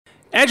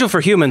Agile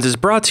for Humans is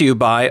brought to you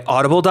by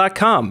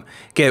Audible.com.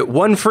 Get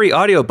one free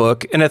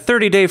audiobook and a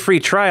 30-day free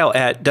trial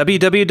at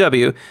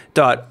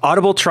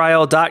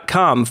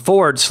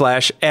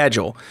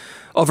www.audibletrial.com/agile.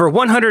 Over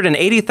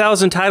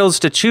 180,000 titles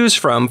to choose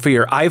from for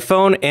your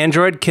iPhone,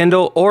 Android,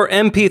 Kindle, or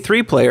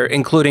MP3 player,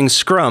 including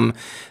Scrum,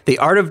 The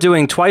Art of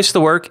Doing Twice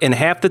the Work in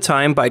Half the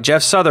Time by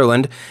Jeff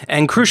Sutherland,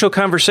 and Crucial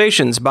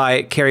Conversations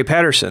by Carrie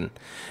Patterson.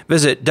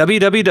 Visit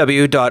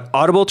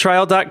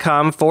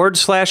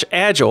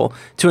www.audibletrial.com/agile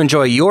to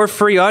enjoy your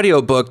free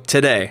audiobook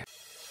today.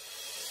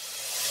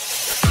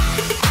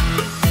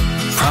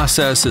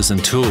 Processes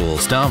and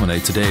tools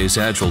dominate today's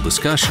Agile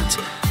discussions,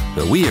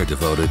 but we are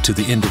devoted to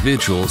the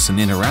individuals and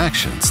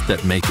interactions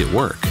that make it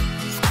work.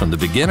 From the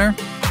beginner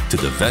to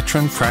the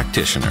veteran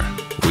practitioner,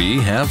 we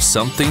have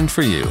something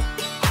for you.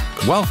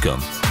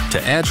 Welcome to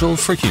Agile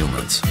for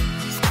Humans.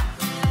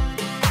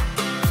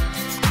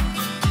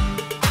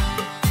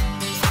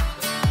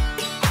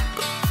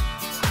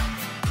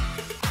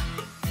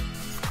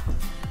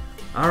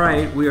 All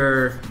right, we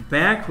are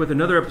back with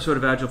another episode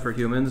of Agile for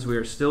Humans. We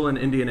are still in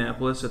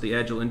Indianapolis at the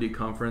AgileIndy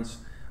Conference.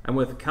 I'm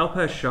with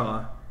Kalpesh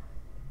Shah,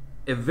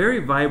 a very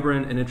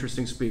vibrant and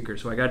interesting speaker.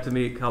 So I got to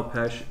meet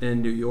Kalpesh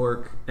in New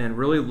York and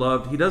really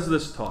loved, he does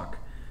this talk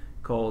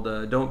called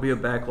Don't Be a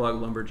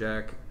Backlog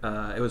Lumberjack.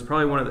 It was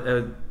probably one of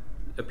the,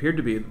 appeared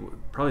to be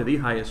probably the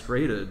highest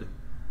rated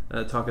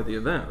talk at the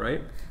event,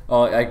 right?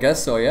 Oh, I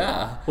guess so,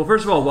 yeah. Well,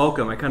 first of all,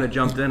 welcome. I kind of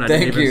jumped in. I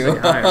didn't even say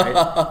hi, right?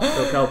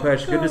 So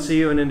Kalpesh, good to see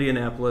you in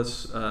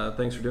Indianapolis.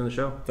 Thanks for doing the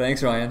show.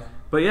 Thanks, Ryan.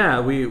 But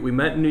yeah, we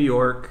met in New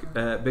York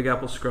at Big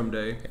Apple Scrum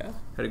Day. Yeah.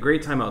 Had a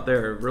great time out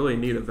there. Really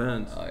neat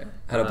event. Oh, yeah.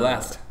 Had a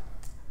blast.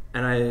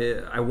 And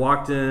I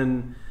walked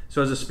in.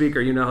 So as a speaker,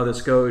 you know how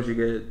this goes.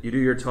 You do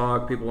your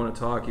talk. People want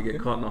to talk. You get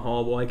caught in the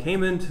hall. Well, I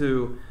came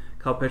into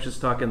Kalpesh's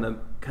talk in the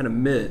kind of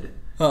mid.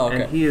 Oh,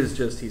 okay. And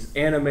he's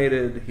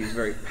animated. He's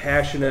very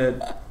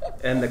passionate,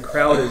 and the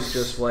crowd is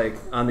just like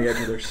on the edge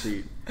of their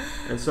seat.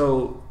 And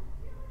so,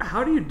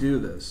 how do you do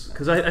this?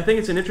 Because I think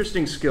it's an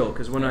interesting skill.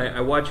 Because when I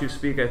watch you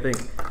speak, I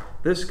think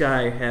this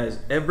guy has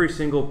every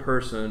single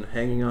person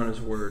hanging on his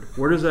word.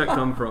 Where does that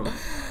come from?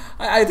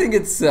 I think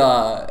it's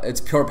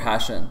pure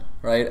passion,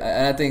 right?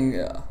 And I think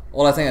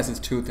it's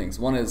two things.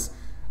 One is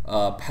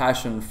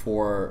passion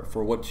for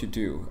what you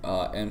do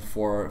and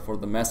for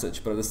the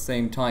message, but at the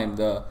same time,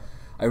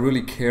 I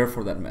really care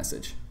for that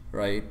message,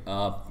 right?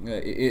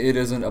 It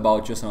isn't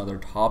about just another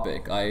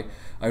topic. I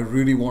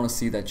really want to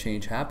see that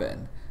change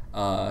happen,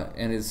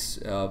 and it's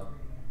so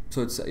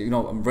it's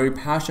I'm very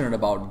passionate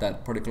about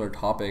that particular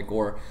topic,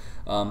 or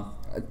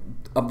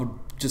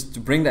just to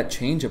bring that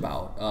change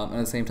about. And at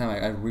the same time,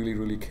 I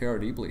really care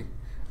deeply,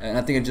 and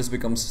I think it just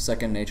becomes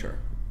second nature.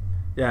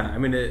 Yeah, I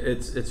mean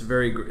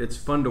it's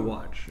fun to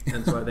watch,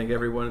 and so I think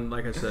everyone,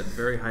 like I said,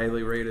 very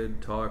highly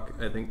rated talk.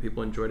 I think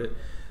people enjoyed it.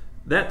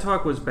 That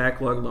talk was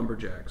Backlog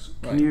Lumberjacks.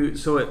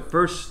 So at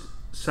first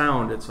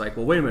sound, it's like,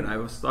 well, wait a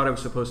minute, thought I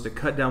was supposed to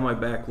cut down my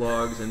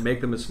backlogs and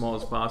make them as small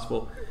as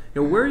possible.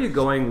 Where are you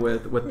going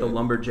with the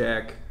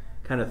lumberjack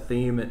kind of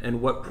theme,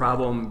 and what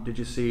problem did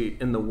you see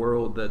in the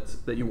world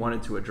that you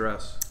wanted to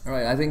address? All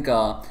right, I think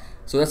so.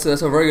 That's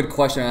a very good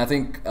question. I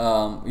think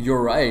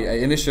you're right.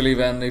 Initially,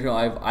 when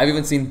I've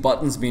even seen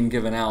buttons being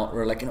given out,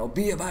 where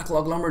be a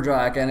backlog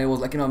lumberjack, and it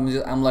was like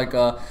I'm like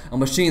a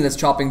machine that's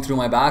chopping through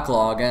my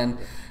backlog, and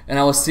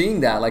I was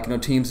seeing that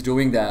teams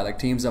doing that,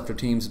 teams after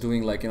teams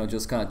doing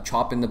just kind of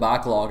chopping the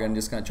backlog and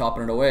just kind of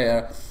chopping it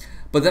away.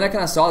 But then I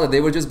kind of saw that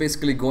they were just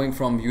basically going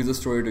from user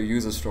story to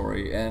user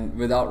story, and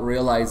without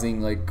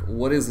realizing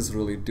what is this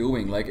really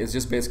doing. It's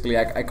just basically,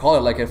 I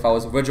call it if I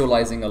was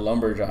visualizing a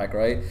lumberjack,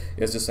 right?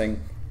 It's just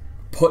saying,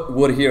 put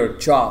wood here,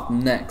 chop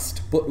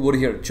next. Put wood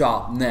here,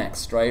 chop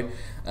next, right?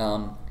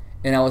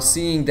 And I was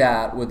seeing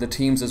that with the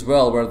teams as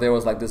well, where there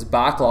was this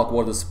backlog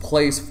or this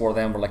place for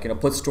them where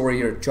put story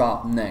here,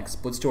 chop next,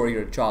 put story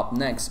here, chop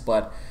next,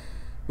 but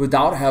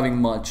without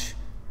having much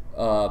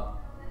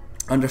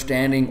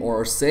understanding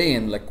or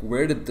saying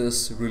where did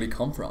this really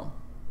come from?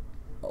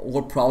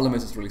 What problem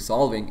is this really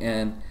solving?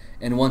 And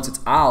once it's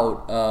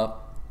out,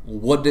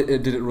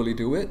 did it really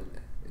do it?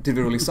 Did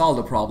we really solve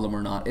the problem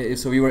or not?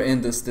 So we were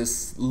in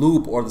this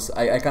loop, or this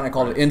I kind of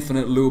call it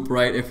infinite loop,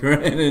 right? If you're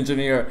an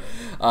engineer,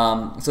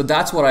 so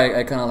that's what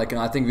I kind of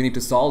I think we need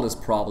to solve this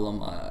problem.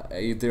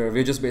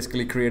 We're just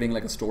basically creating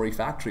a story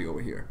factory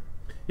over here.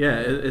 Yeah,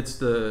 it's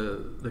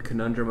the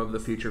conundrum of the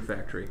feature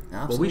factory.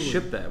 Absolutely. Well, we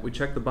ship that. We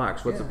check the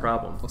box. What's the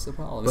problem? What's the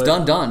problem? It's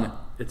done.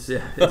 It's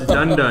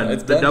done.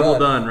 It's the double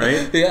done,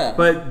 right? Yeah.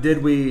 But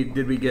did we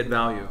get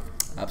value?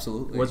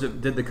 Absolutely.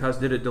 Did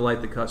it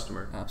delight the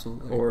customer?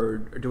 Absolutely. Or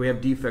do we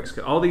have defects?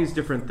 All these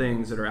different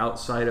things that are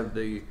outside of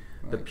the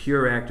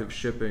pure act of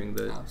shipping.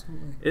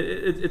 Absolutely.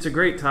 It's a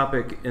great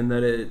topic in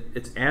that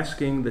it's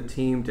asking the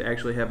team to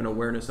actually have an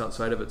awareness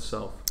outside of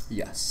itself.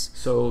 Yes.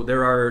 So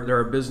there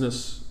are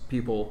business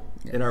people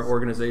in our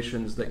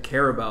organizations that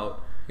care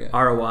about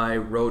ROI,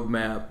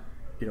 roadmap,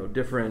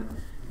 different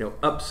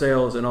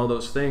upsales and all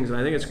those things. And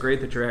I think it's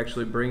great that you're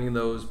actually bringing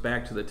those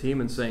back to the team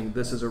and saying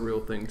this is a real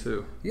thing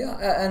too. Yeah,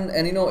 and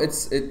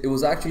it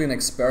was actually an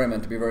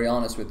experiment, to be very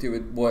honest with you,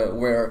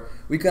 where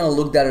we kind of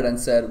looked at it and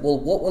said, well,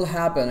 what will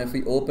happen if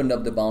we opened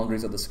up the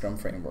boundaries of the Scrum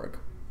framework,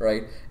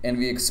 right? And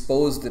we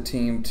exposed the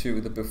team to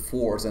the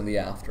befores and the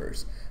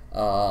afters.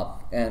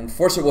 And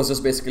first it was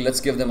just basically, let's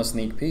give them a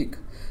sneak peek.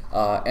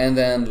 And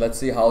then let's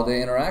see how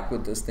they interact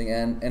with this thing.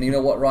 And you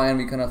know what, Ryan,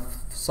 we kind of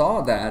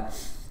saw that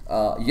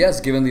yes,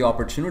 given the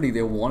opportunity,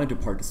 they wanted to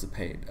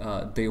participate.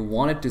 They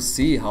wanted to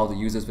see how the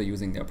users were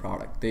using their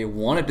product. They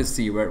wanted to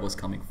see where it was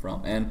coming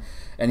from.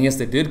 And yes,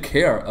 they did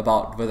care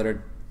about whether it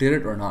did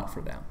it or not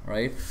for them,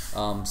 right?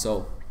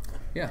 So,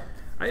 yeah.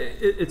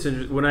 It's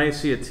interesting. When I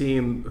see a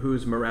team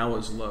whose morale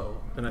is low,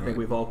 and I think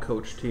we've all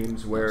coached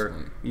teams where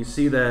Absolutely. you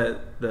see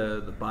that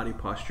the body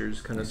posture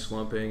is kind of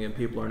slumping and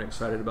people aren't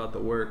excited about the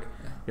work.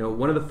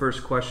 One of the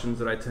first questions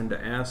that I tend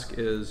to ask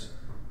is,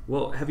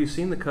 well, have you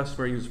seen the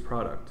customer use the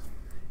product?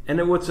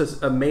 And what's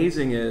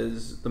amazing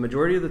is the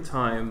majority of the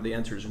time the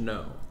answer is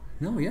no.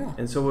 No, yeah.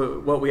 And so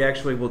what we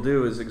actually will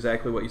do is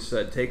exactly what you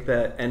said. Take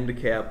that end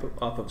cap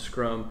off of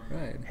Scrum.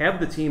 Right. Have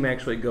the team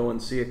actually go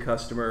and see a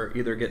customer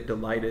either get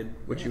delighted,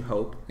 which you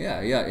hope,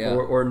 Yeah.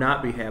 or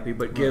not be happy,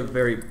 but give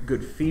very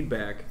good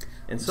feedback.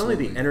 And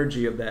suddenly the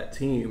energy of that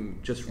team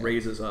just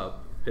raises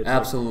up. It's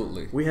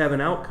Absolutely. like, we have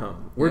an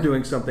outcome. We're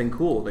doing something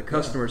cool. The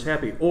customer's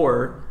happy.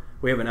 Or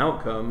we have an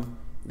outcome.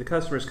 The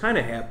customer's kind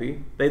of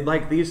happy. They'd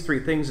like these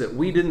 3 things that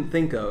we didn't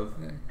think of,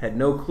 had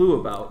no clue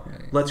about.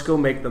 Let's go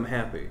make them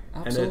happy.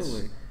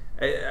 Absolutely.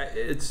 And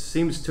it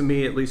seems to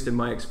me, at least in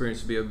my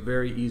experience, to be a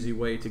very easy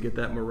way to get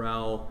that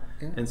morale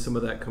and some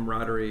of that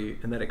camaraderie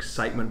and that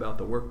excitement about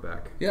the work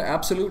back. Yeah,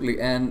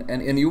 absolutely. And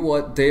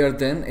what they are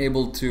then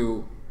able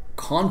to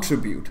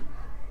contribute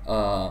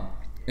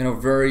in a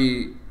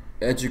very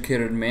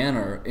educated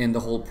manner in the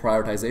whole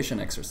prioritization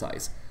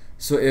exercise.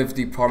 So if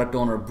the product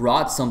owner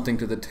brought something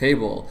to the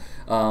table,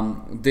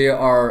 they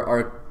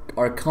are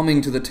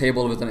coming to the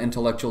table with an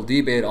intellectual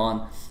debate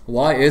on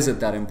why is it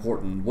that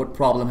important? What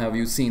problem have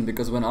you seen?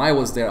 Because when I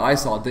was there, I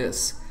saw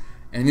this,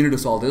 and you need to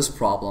solve this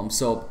problem.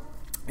 So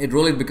it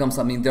really becomes,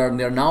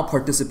 they're now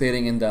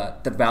participating in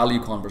that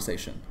value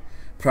conversation,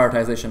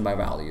 prioritization by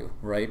value,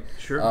 right?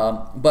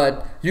 Sure.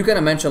 But you kind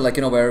of mentioned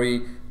where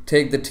we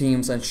take the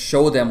teams and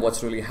show them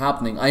what's really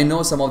happening. I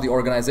know some of the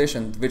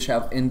organizations which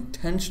have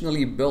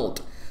intentionally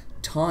built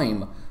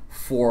time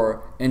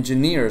for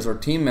engineers or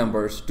team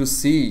members to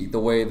see the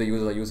way the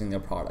users are using their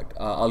product.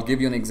 I'll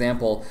give you an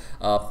example,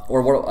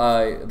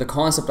 the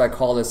concept I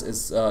call this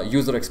is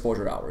user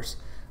exposure hours.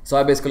 So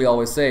I basically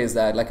always say is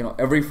that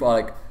every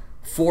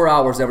 4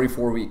 hours every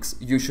 4 weeks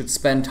you should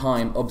spend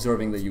time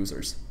observing the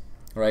users,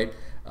 right?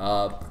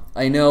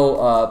 I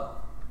know.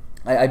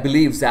 I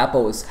believe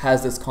Zappos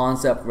has this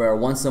concept where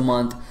once a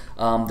month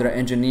their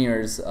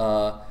engineers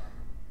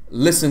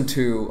listen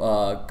to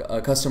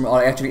a customer,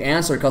 or actually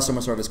answer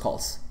customer service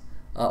calls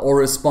or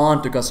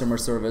respond to customer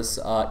service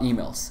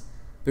emails,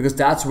 because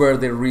that's where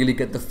they really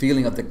get the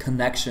feeling of the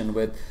connection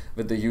with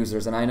the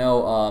users. And I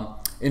know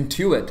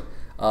Intuit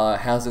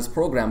has this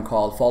program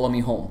called Follow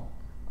Me Home,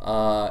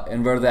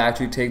 and where they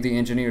actually take the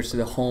engineers to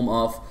the home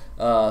of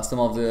some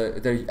of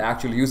their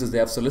actual users they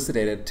have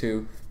solicited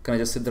to kind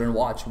of just sit there and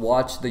watch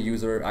the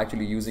user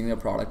actually using their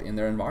product in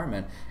their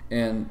environment.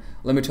 And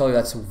let me tell you,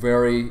 that's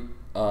very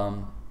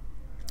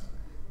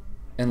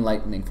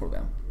enlightening for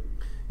them.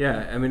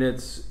 Yeah,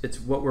 it's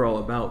what we're all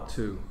about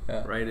too,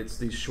 right? It's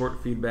these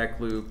short feedback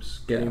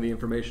loops, getting the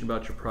information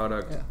about your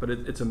product. But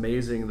it's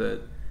amazing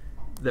that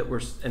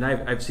we're, and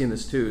I've seen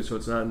this too. So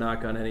it's not a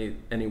knock on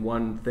any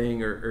one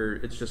thing, or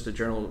it's just a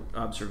general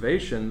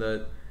observation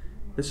that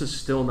this is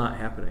still not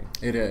happening.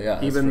 It is,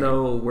 yeah. Even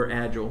though we're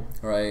agile,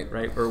 right,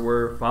 or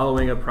we're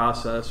following a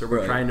process, or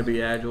we're trying to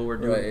be agile,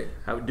 we're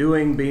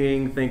doing,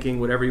 being, thinking,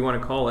 whatever you want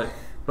to call it,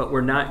 but we're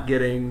not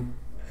getting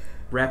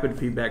rapid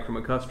feedback from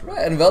a customer.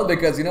 Right, and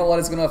because you know what,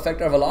 it's going to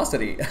affect our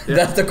velocity.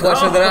 That's the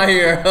question that I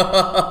hear.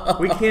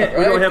 We can't.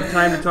 We don't have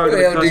time to talk to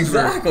the customer.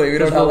 Exactly. We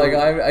don't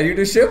have I need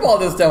to ship all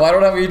this stuff.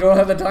 You don't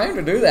have the time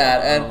to do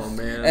that.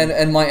 And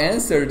and my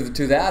answer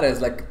to that is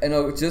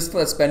just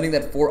for spending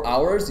that 4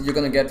 hours, you're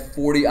going to get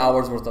 40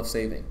 hours worth of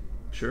saving.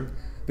 Sure.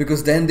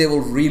 Because then they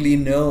will really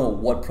know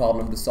what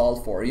problem to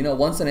solve for.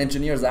 Once an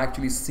engineer has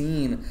actually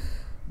seen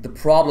the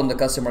problem the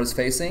customer is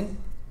facing,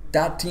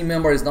 that team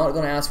member is not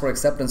going to ask for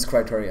acceptance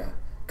criteria,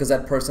 because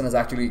that person has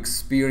actually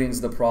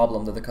experienced the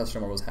problem that the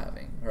customer was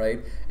having,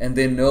 right? And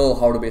they know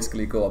how to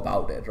basically go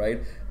about it,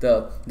 right?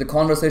 The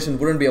conversation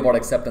wouldn't be about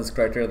acceptance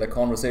criteria. The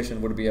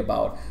conversation would be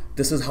about,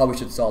 this is how we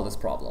should solve this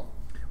problem.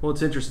 Well,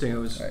 it's interesting. I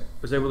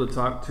was able to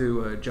talk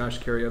to Josh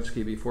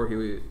Karyevsky before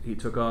he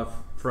took off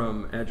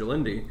from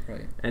AgileIndy,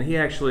 right? And he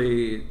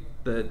actually,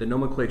 the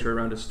nomenclature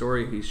around his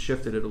story, he's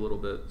shifted it a little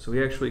bit. So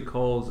he actually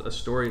calls a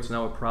story, it's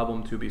now a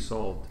problem to be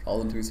solved.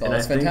 Problem to be solved.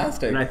 That's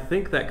fantastic. And I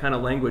think that kind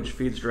of language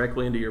feeds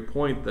directly into your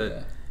point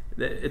that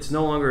it's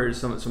no longer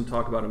some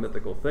talk about a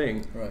mythical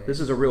thing. Right. This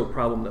is a real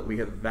problem that we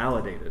have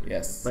validated.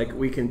 Yes. Like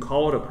we can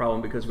call it a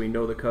problem because we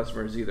know the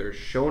customer has either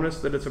shown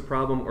us that it's a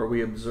problem or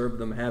we observe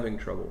them having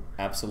trouble.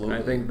 Absolutely.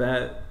 And I think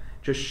that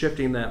just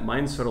shifting that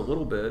mindset a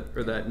little bit,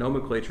 or that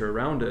nomenclature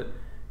around it,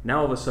 now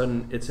all of a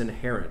sudden it's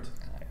inherent.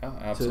 Yeah,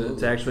 absolutely.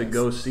 To actually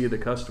go see the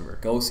customer.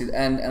 Go see,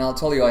 and I'll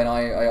tell you, and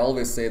I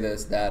always say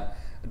this, that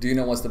do you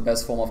know what's the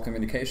best form of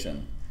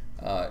communication?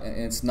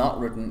 And it's not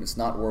written, it's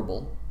not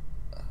verbal.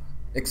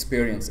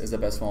 Experience is the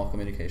best form of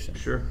communication.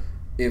 Sure.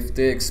 If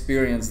they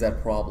experience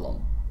that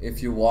problem,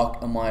 if you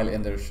walk a mile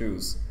in their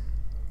shoes,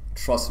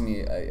 trust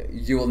me,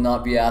 you will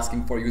not be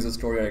asking for user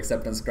story or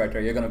acceptance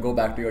criteria. You're going to go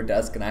back to your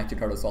desk and actually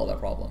try to solve that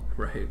problem.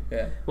 Right.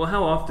 Yeah. Well,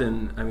 how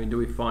often, I mean, do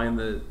we find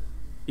that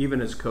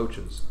even as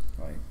coaches,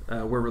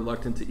 right, we're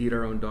reluctant to eat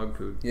our own dog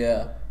food?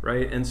 Yeah.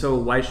 Right. And so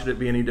why should it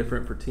be any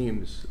different for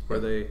teams where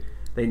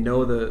they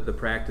know the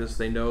practice,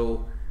 they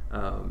know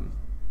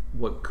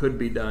what could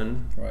be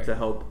done to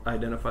help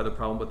identify the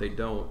problem, but they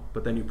don't.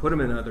 But then you put them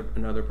in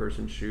another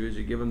person's shoes,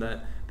 you give them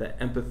that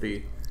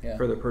empathy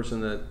for the person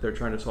that they're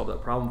trying to solve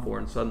that problem for,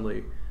 and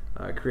suddenly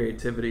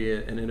creativity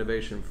and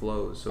innovation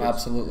flows. So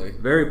absolutely, it's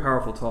very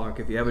powerful talk.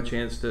 If you have a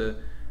chance to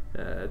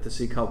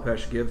see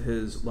Kalpesh give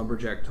his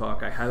lumberjack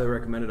talk, I highly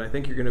recommend it. I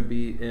think you're going to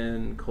be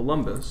in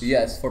Columbus.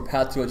 Yes, for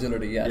Path to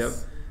Agility. Yes. Yep.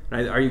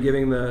 Are you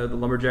giving the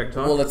lumberjack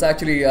talk? Well, it's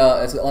actually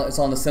it's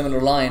on a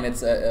similar line.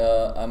 It's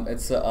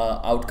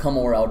outcome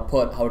over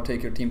output, how to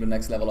take your team to the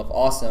next level of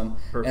awesome.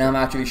 Perfect. And I'm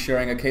actually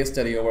sharing a case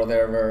study over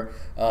there where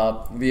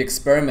we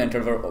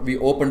experimented, where we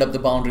opened up the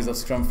boundaries of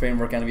Scrum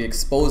framework and we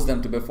exposed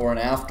them to before and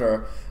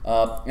after,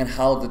 and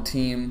how the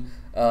team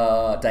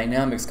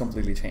dynamics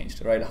completely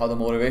changed, right? How the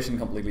motivation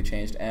completely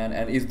changed,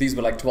 and these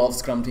were like 12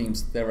 Scrum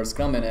teams. There were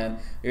Scrum in, and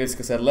we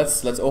just said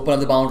let's open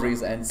up the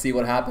boundaries and see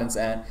what happens.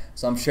 And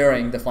so I'm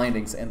sharing the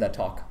findings in that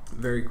talk.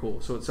 Very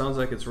cool. So it sounds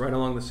like it's right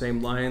along the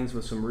same lines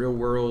with some real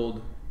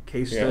world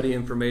case study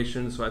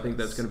information. So I think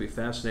that's going to be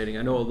fascinating.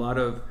 I know a lot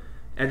of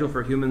Agile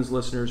for Humans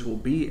listeners will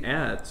be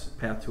at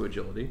Path to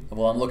Agility.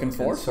 Well, I'm looking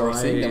forward to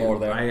seeing them over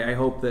there. I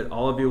hope that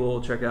all of you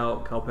will check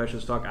out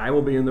Kalpesh's talk. I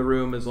will be in the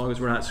room as long as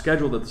we're not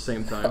scheduled at the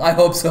same time. I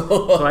hope so.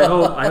 So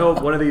I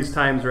hope one of these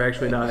times we're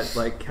actually not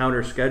like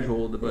counter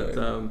scheduled. But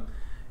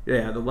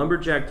yeah, the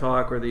lumberjack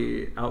talk or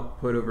the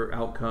output over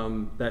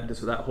outcome, that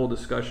whole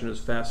discussion is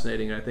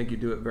fascinating, and I think you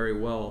do it very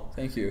well.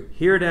 Thank you.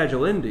 Here at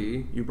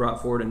AgileIndy, you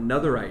brought forward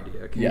another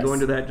idea. Can you go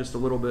into that just a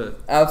little bit?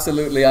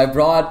 Absolutely. I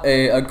brought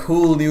a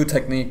cool new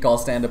technique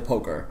called stand-up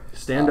poker.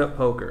 Stand-up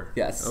poker.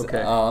 Yes.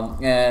 Okay.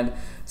 And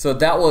so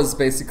that was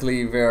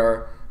basically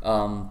where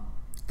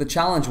the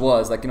challenge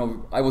was, like,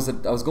 I was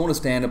going to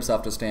stand-ups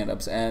after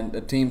stand-ups, and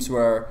the teams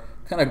were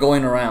kind of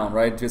going around,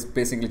 right? Just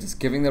basically just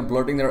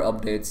blurting their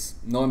updates,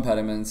 no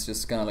impediments,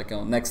 just kind of like,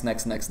 next.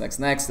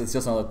 It's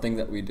just another thing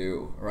that we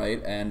do,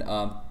 right? And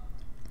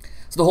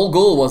so the whole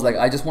goal was like,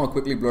 I just want to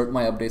quickly blurt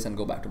my updates and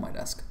go back to my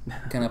desk.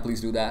 Can I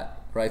please do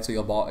that, right? So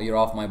you're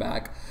off my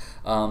back.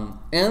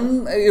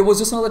 And it was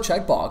just another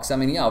checkbox. I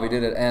mean, yeah, we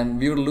did it, and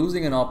we were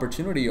losing an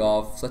opportunity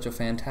of such a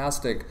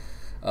fantastic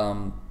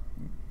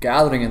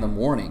gathering in the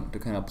morning to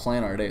kind of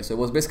plan our day. So it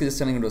was basically just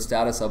sending into a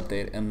status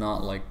update and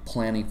not like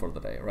planning for the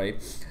day, right?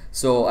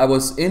 So I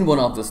was in one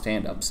of the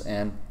stand-ups,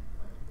 and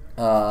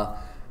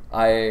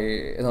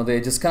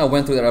they just kind of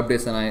went through their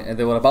updates, and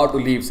they were about to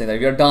leave, saying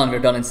that we're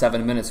done in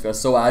 7 minutes. We're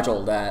so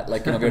agile that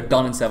we're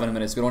done in 7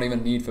 minutes. We don't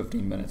even need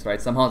 15 minutes, right?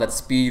 Somehow that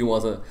speed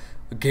was a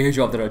gauge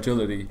of their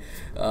agility.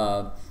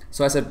 So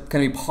I said,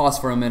 can we pause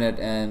for a minute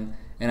and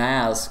I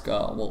asked,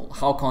 well,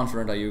 how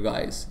confident are you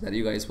guys that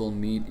you guys will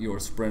meet your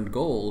sprint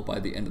goal by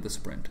the end of the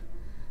sprint?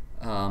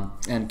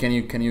 And can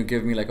you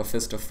give me like a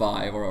fist of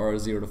 5 or a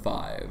 0 to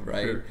 5,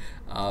 right? Sure.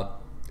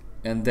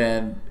 And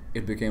then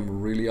it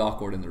became really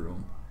awkward in the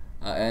room,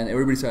 and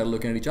everybody started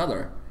looking at each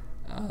other.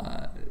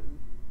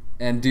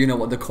 And do you know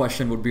what the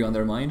question would be on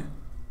their mind?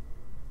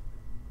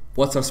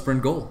 What's our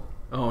sprint goal?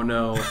 Oh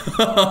no!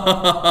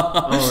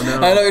 Oh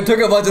no! I know it took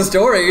a bunch of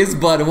stories,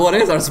 but what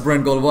is our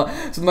sprint goal?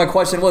 So my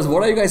question was,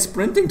 what are you guys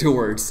sprinting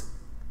towards,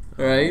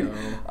 right?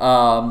 Oh,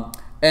 no.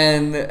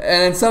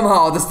 And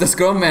somehow the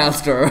Scrum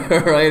Master,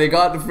 right, he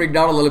got freaked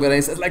out a little bit, and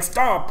he said, like,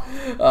 stop!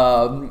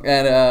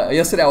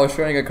 Yesterday I was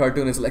sharing a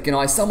cartoon. It's like,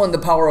 I summoned the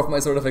power of my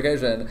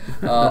certification.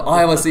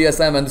 I am a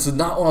CSM, and this is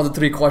not one of the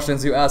 3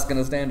 questions you ask in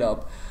a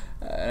stand-up.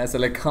 And I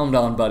said, like, calm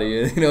down,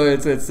 buddy.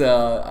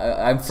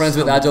 I'm friends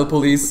with Agile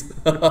Police.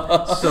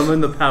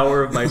 Summon the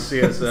power of my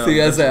CSM.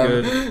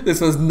 CSM.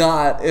 This was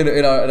not,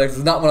 this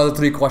is not one of the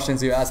 3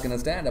 questions you ask in a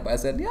stand-up. I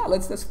said, yeah,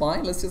 that's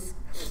fine. Let's just.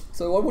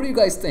 So what do you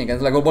guys think? And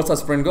it's like, well, what's our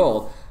sprint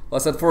goal? Well,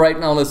 I said, for right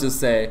now, let's just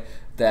say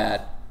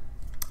that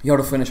you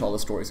have to finish all the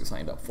stories you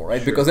signed up for, right?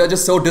 Sure. Because they're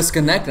just so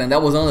disconnected, and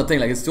that was another thing.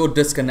 Like, it's so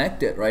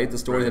disconnected, right? The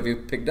story that we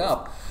picked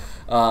up.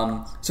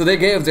 So they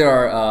gave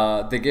their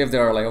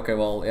like, okay,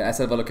 well, I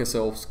said, well, okay,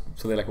 so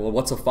they're like, well,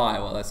 what's a 5?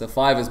 Well, I said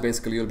 5 is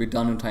basically you'll be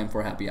done in time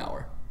for happy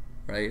hour,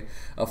 right?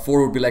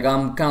 4 would be like,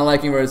 I'm kind of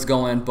liking where it's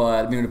going,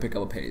 but we need to pick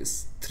up a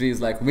pace. 3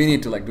 is like, we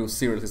need to like do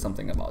seriously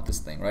something about this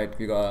thing, right?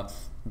 We gotta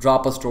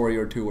drop a story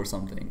or 2 or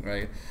something,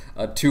 right?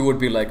 2 would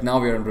be like, now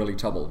we're in really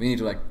trouble. We need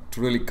to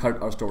really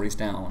cut our stories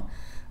down.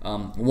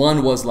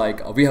 1 was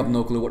like, we have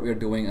no clue what we're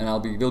doing, and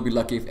we'll be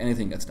lucky if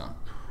anything gets done.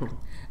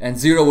 And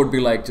 0 would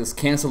be like, just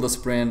cancel the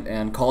sprint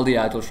and call the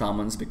Agile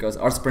shamans because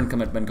our sprint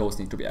commitment goals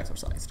need to be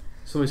exercised.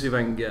 So let me see if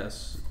I can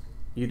guess.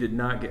 You did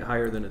not get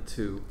higher than a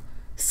 2.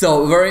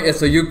 So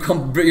you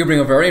bring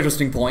a very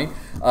interesting point.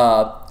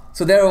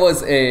 So there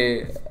was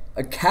a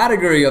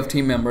category of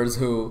team members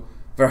who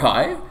were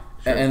high,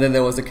 sure. And then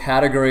there was a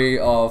category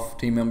of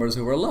team members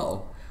who were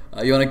low.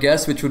 You want to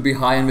guess which would be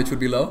high and which would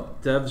be low?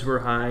 Devs were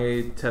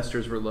high,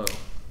 testers were low.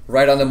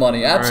 Right on the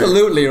money,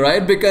 absolutely,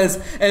 right? Because,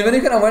 and when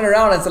you kind of went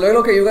around and said, like,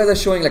 okay, you guys are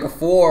showing like a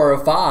 4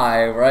 or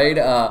 5, right?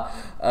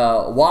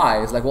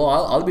 Why? It's like, well,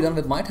 I'll be done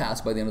with my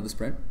task by the end of the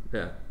sprint.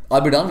 Yeah.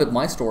 I'll be done with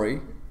my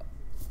story.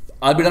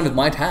 I'll be done with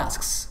my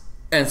tasks.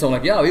 And so I'm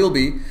like, yeah, we'll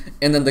be.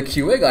 And then the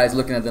QA guy is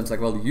looking at them, it's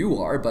like, well,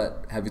 you are,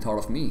 but have you thought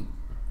of me?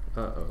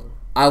 Uh-oh.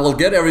 I will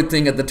get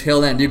everything at the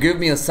tail end. You give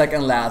me a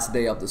second last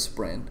day of the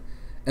sprint.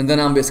 And then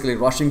I'm basically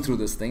rushing through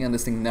this thing, and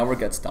this thing never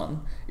gets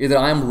done. Either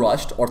I'm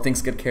rushed or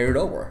things get carried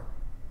over.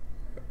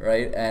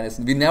 Right? And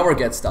we never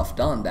get stuff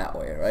done that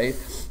way, right?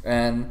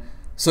 And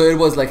so it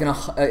was like,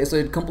 so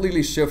it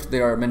completely shifted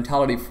their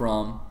mentality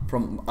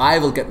from I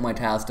will get my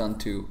task done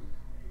to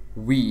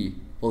we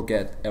will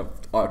get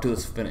to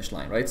this finish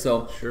line, right?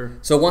 So sure.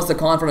 So once the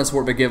confidence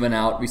were given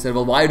out, we said,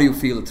 well, why do you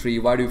feel a 3?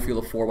 Why do you feel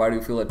a 4? Why do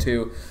you feel a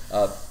 2?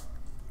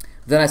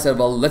 Then I said,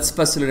 well, let's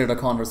facilitate a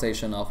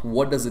conversation of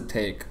what does it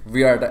take?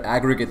 We are at the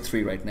aggregate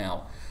 3 right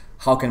now.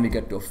 How can we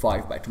get to a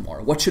 5 by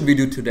tomorrow? What should we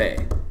do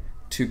today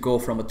to go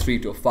from a 3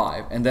 to a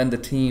 5? And then the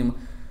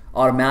team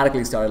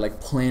automatically started like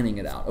planning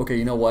it out. Okay,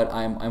 you know what?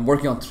 I'm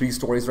working on 3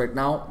 stories right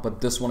now,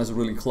 but this one is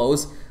really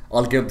close.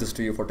 I'll give this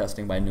to you for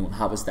testing by noon.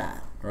 How is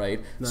that, right?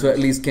 Nice. So at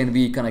least can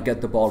we kind of get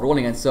the ball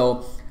rolling? And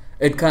so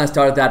it kind of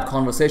started that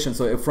conversation.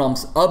 So from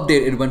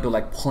update, it went to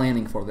like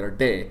planning for their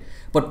day.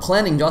 But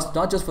planning not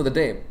just for the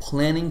day,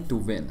 planning to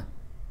win.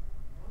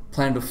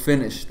 Plan to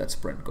finish that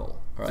sprint goal,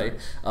 right?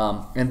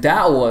 Nice. And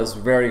that was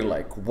very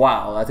like,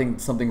 wow, I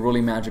think something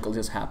really magical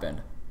just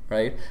happened.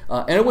 Right?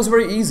 And it was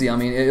very easy. I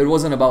mean, it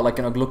wasn't about like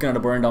looking at a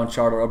burn down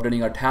chart or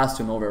updating our tasks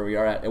to know where we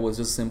are at. It was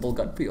just simple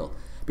gut feel,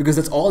 because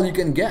that's all you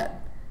can get.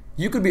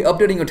 You could be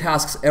updating your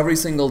tasks every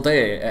single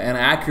day and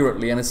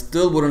accurately, and it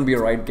still wouldn't be a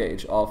right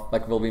gauge of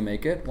like, will we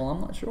make it? Well, I'm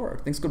not sure.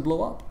 Things could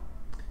blow up.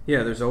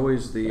 Yeah, there's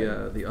always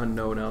the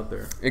unknown out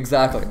there.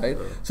 Exactly, right?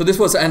 So this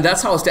was, and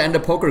that's how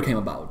stand-up poker came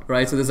about,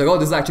 right? So there's like, oh,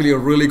 this is actually a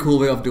really cool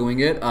way of doing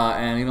it,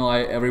 and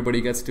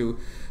everybody gets to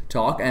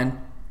talk. And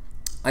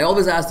I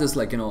always ask this,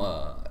 like, in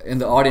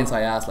the audience,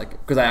 I ask, like,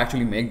 because I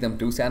actually make them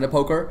do stand-up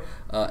poker,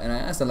 and I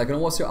ask them, like,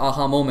 what's your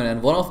aha moment?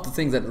 And one of the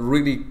things that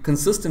really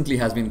consistently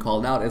has been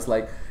called out is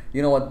like,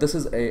 you know what, this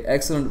is an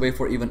excellent way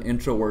for even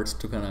introverts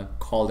to kind of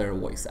call their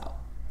voice out.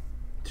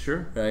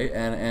 Sure. Right?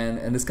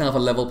 And it's kind of a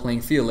level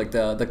playing field. Like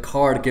the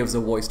card gives a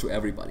voice to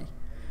everybody.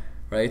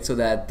 Right? So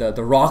that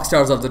the rock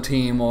stars of the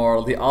team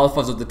or the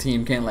alphas of the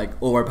team can't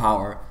like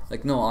overpower.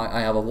 Like, no, I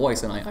have a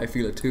voice and I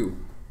feel it too.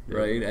 Yeah.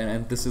 Right?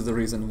 And this is the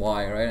reason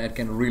why, right? And it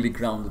can really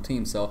ground the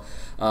team. So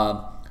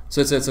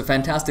it's a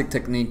fantastic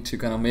technique to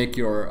kind of make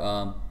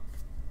your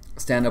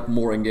stand-up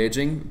more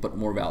engaging but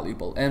more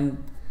valuable.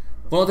 And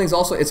one of the things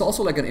also, it's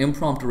also like an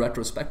impromptu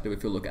retrospective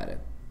if you look at it.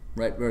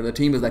 Right, where the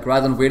team is like,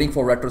 rather than waiting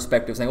for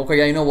retrospective, saying, okay,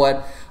 yeah, you know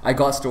what, I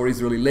got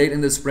stories really late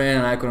in the sprint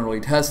and I couldn't really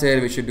test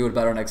it, we should do it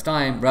better next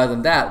time. Rather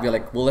than that, we're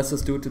like, well, let's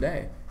just do it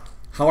today.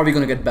 How are we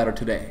going to get better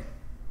today?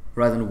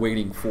 Rather than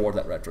waiting for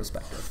that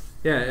retrospective.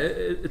 Yeah,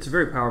 it's a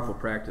very powerful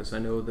practice. I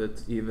know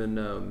that even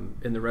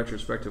in the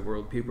retrospective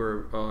world,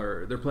 people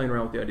they're playing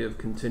around with the idea of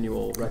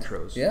continual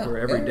retros, where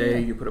every day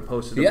you put a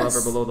post-it above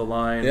or below the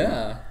line.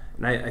 Yeah.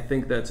 And I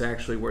think that's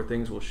actually where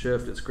things will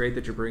shift. It's great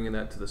that you're bringing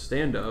that to the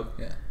stand-up.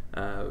 Yeah.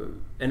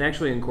 And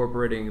actually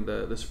incorporating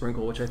the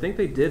sprinkle, which I think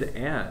they did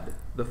add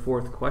the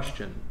 4th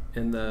question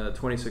in the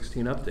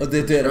 2016 update. Oh,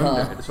 they did,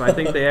 huh? So I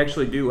think they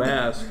actually do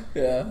ask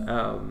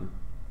yeah.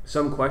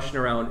 Some question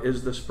around,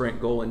 is the sprint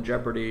goal in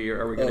jeopardy,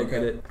 or are we going to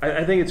get it?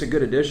 I think it's a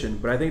good addition,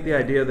 but I think the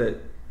idea that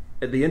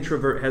the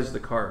introvert has the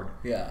card.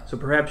 Yeah. So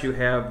perhaps you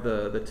have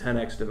the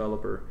 10x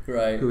developer,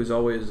 right, who is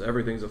always,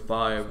 everything's a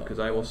 5 because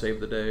I will save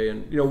the day,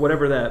 and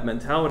whatever that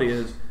mentality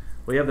is.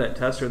 We have that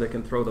tester that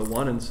can throw the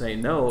 1 and say,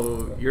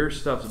 no, your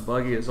stuff's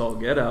buggy as all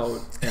get out,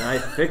 and I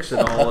fix it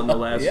all in the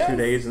last 2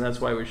 days, and that's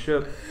why we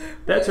ship.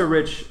 That's a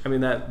rich,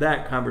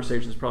 that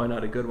conversation is probably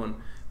not a good one.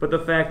 But the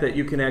fact that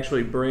you can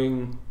actually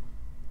bring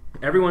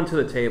everyone to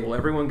the table,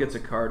 everyone gets a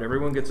card,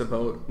 everyone gets a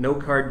vote, no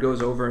card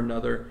goes over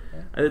another.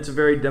 And it's a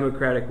very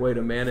democratic way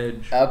to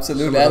manage.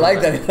 Absolutely. I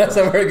like that. That's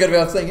a very good way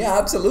of saying, yeah,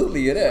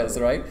 absolutely it is,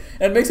 right?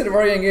 And it makes it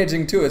very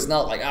engaging too. It's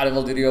not like,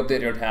 well, did you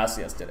update your task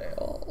yesterday?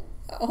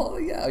 Oh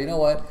yeah, you know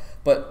what?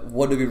 But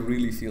what do we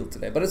really feel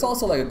today? But it's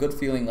also like a good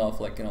feeling of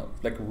like,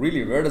 like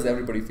really, where does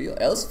everybody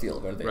else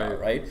feel where they are,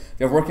 right?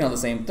 They're working on the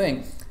same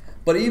thing.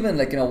 But even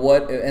like,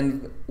 what,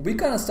 and we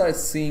kind of started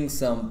seeing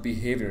some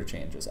behavior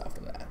changes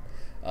after that.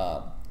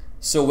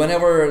 So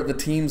whenever the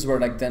teams were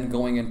like then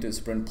going into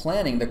sprint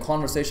planning, the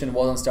conversation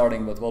wasn't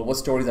starting with, well, what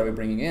stories are we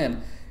bringing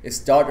in? It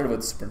started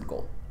with sprint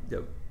goal.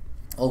 Yep.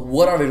 Well,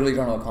 what are we really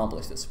trying to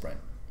accomplish this sprint?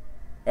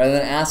 Rather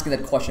than asking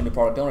that question to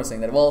product owners,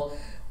 saying that, well,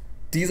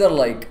 these are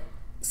like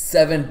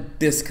 7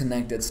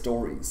 disconnected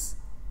stories.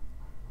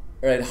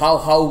 Right?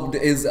 How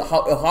is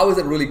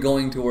it really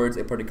going towards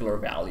a particular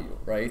value,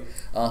 right?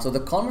 So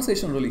the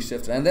conversation really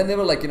shifted, and then they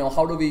were like,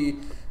 how do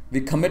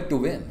we commit to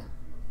win,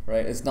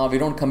 right? It's not, we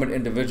don't commit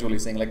individually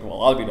saying like,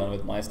 well, I'll be done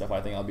with my stuff,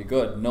 I think I'll be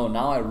good. No,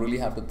 now I really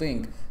have to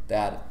think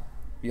that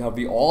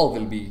we all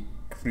will be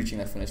reaching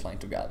that finish line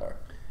together.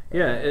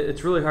 Yeah,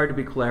 it's really hard to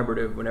be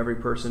collaborative when every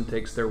person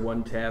takes their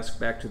one task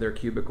back to their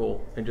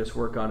cubicle and just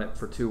work on it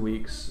for 2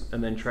 weeks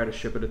and then try to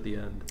ship it at the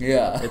end.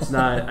 Yeah. It's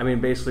not, I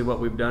mean, basically what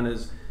we've done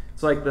is,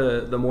 it's like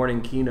the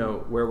morning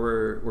keynote where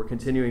we're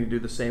continuing to do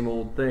the same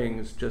old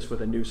things just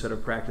with a new set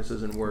of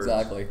practices and words.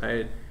 Exactly.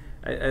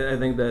 I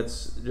think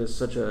that's just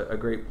such a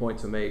great point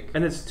to make.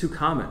 And it's too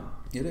common.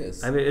 It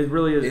is. I mean, it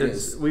really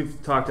is.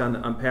 We've talked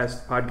on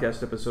past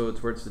podcast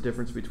episodes where it's the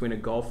difference between a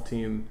golf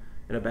team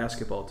and a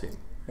basketball team.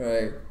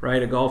 Right.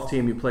 Right. A golf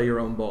team, you play your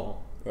own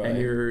ball, right. and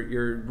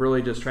you're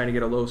really just trying to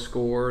get a low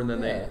score, and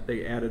then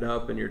they add it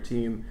up, and your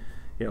team,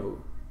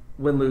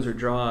 win, lose, or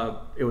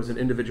draw, it was an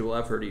individual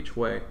effort each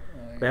way.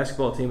 Right.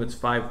 Basketball team, it's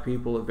 5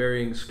 people of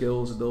varying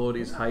skills,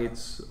 abilities,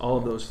 heights, all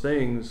of those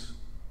things,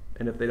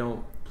 and if they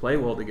don't play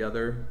well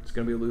together, it's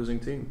going to be a losing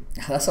team.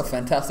 That's a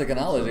fantastic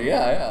analogy.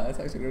 Yeah, that's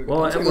actually good.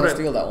 Well, I'm going to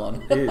steal that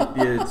one.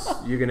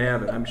 You can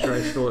have it. I'm sure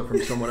I stole it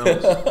from someone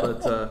else,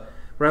 but.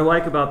 What I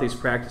like about these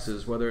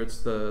practices, whether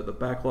it's the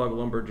backlog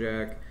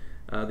lumberjack,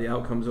 the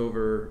outcomes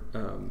over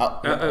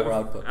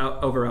output,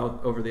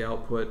 over the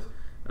output,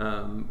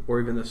 or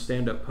even the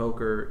stand-up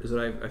poker, is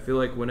that I feel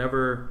like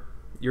whenever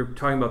you're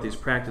talking about these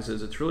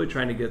practices, it's really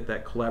trying to get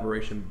that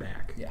collaboration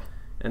back. Yeah.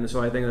 And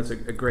so I think that's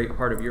a great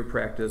part of your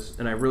practice,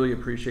 and I really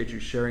appreciate you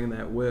sharing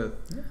that with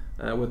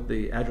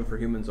the Agile for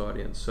Humans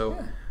audience. So.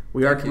 Yeah.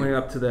 We are coming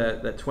up to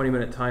that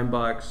 20-minute time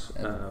box.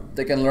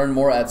 They can learn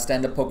more at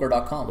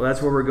standuppoker.com. Well,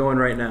 that's where we're going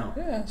right now.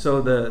 Yeah. So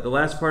the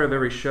last part of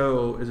every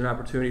show is an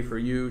opportunity for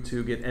you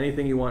to get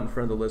anything you want in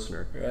front of the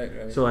listener.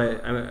 Right. So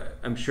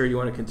I'm sure you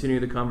want to continue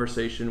the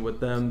conversation with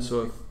them.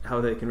 So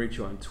how they can reach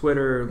you on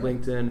Twitter,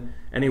 LinkedIn,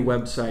 any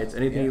websites,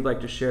 anything you'd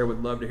like to share,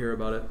 would love to hear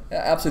about it.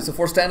 Yeah, absolutely. So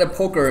for stand-up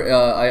poker,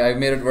 I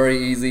made it very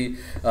easy.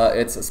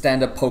 It's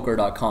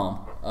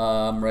standuppoker.com.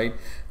 Right.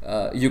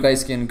 You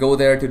guys can go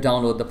there to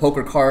download the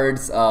poker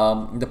cards,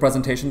 the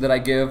presentation that I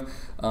give.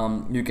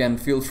 You can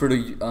feel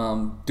free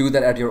to do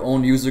that at your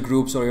own user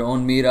groups or your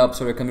own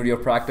meetups or your community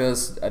of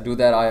practice. Do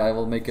that. I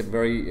will make it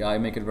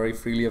very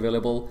freely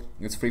available.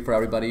 It's free for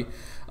everybody.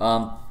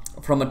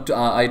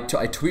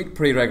 I tweet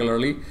pretty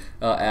regularly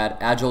at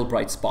Agile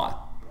Bright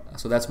Spot.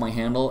 So that's my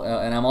handle,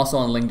 and I'm also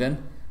on LinkedIn.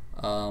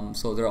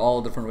 So there are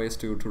all different ways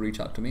to reach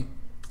out to me.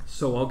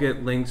 So I'll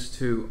get links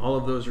to all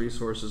of those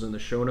resources in the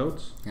show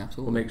notes.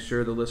 Absolutely. We'll make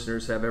sure the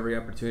listeners have every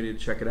opportunity to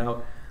check it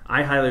out.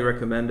 I highly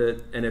recommend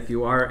it. And if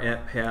you are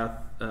at Path,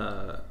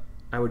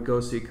 I would go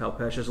see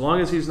Kalpesh, as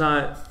long as he's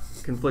not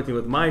conflicting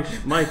with my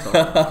talk.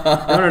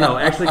 No.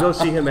 Actually, go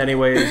see him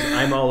anyways.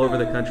 I'm all over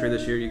the country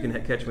this year. You can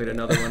catch me at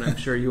another one. I'm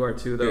sure you are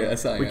too, though.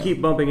 Yes, I am. We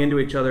keep bumping into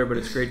each other, but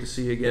it's great to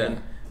see you again. Yeah.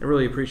 I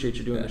really appreciate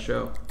you doing the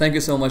show. Thank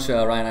you so much,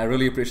 Ryan. I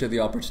really appreciate the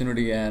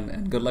opportunity,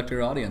 and good luck to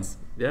your audience.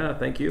 Yeah,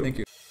 thank you. Thank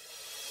you.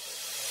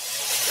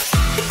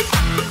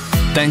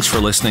 Thanks for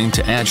listening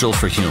to Agile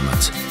for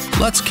Humans.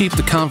 Let's keep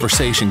the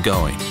conversation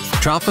going.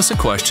 Drop us a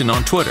question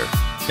on Twitter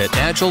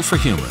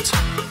 @AgileForHumans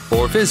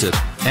or visit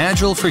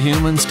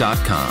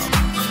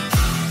agileforhumans.com.